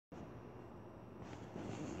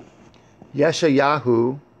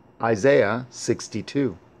Yeshayahu, Isaiah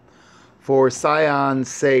 62. For Sion's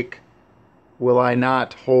sake will I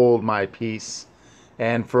not hold my peace,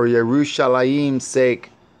 and for Yerushalayim's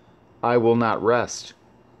sake I will not rest,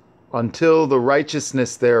 until the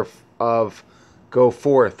righteousness thereof go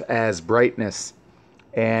forth as brightness,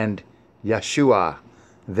 and Yeshua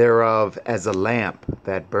thereof as a lamp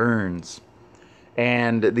that burns.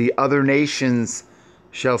 And the other nations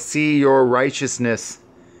shall see your righteousness,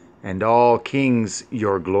 and all kings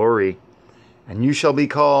your glory. And you shall be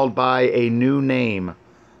called by a new name,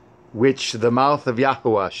 which the mouth of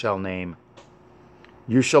Yahuwah shall name.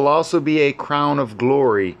 You shall also be a crown of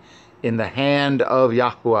glory in the hand of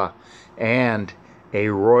Yahuwah, and a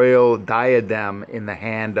royal diadem in the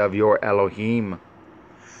hand of your Elohim.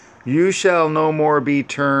 You shall no more be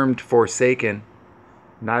termed forsaken,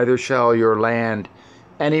 neither shall your land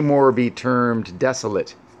any more be termed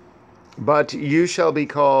desolate, but you shall be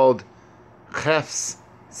called Chefs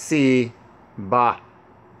Si Ba,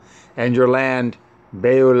 and your land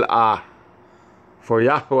Beul-Ah. For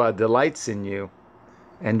Yahuwah delights in you,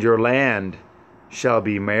 and your land shall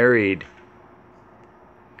be married.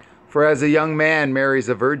 For as a young man marries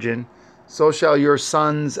a virgin, so shall your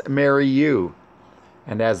sons marry you.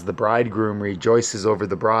 And as the bridegroom rejoices over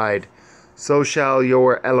the bride, so shall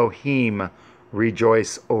your Elohim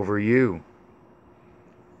rejoice over you.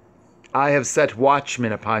 I have set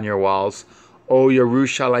watchmen upon your walls, O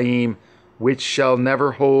Yerushalayim, which shall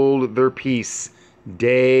never hold their peace,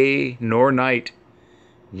 day nor night.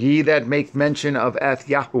 Ye that make mention of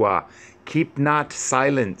Yahuwah, keep not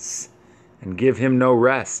silence, and give him no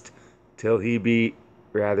rest, till he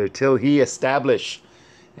establish,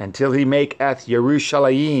 and till he make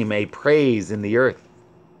Yerushalayim a praise in the earth.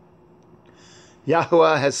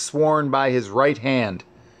 Yahuwah has sworn by his right hand,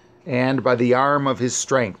 and by the arm of his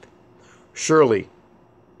strength, surely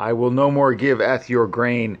I will no more give your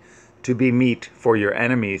grain to be meat for your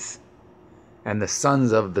enemies, and the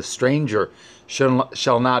sons of the stranger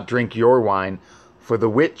shall not drink your wine, for the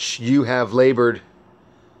which you have labored,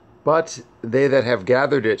 but they that have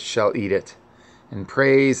gathered it shall eat it, and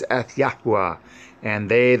praise Yahuwah, and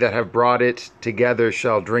they that have brought it together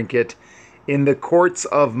shall drink it in the courts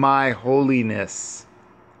of my holiness.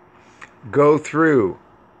 Go through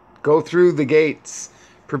the gates,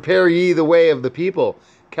 prepare ye the way of the people,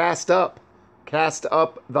 cast up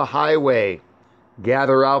the highway,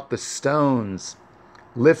 gather out the stones,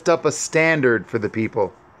 lift up a standard for the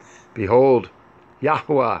people. Behold,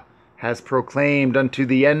 Yahuwah has proclaimed unto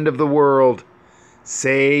the end of the world,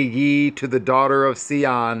 say ye to the daughter of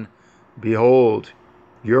Sion, behold,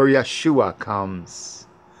 your Yeshua comes.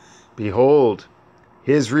 Behold,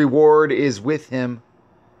 his reward is with him,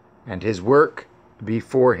 and his work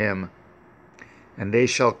before him. And they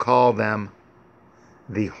shall call them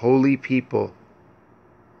the holy people,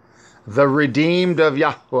 the redeemed of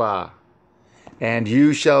Yahuwah. And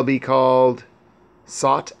you shall be called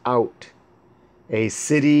sought out, a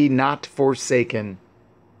city not forsaken,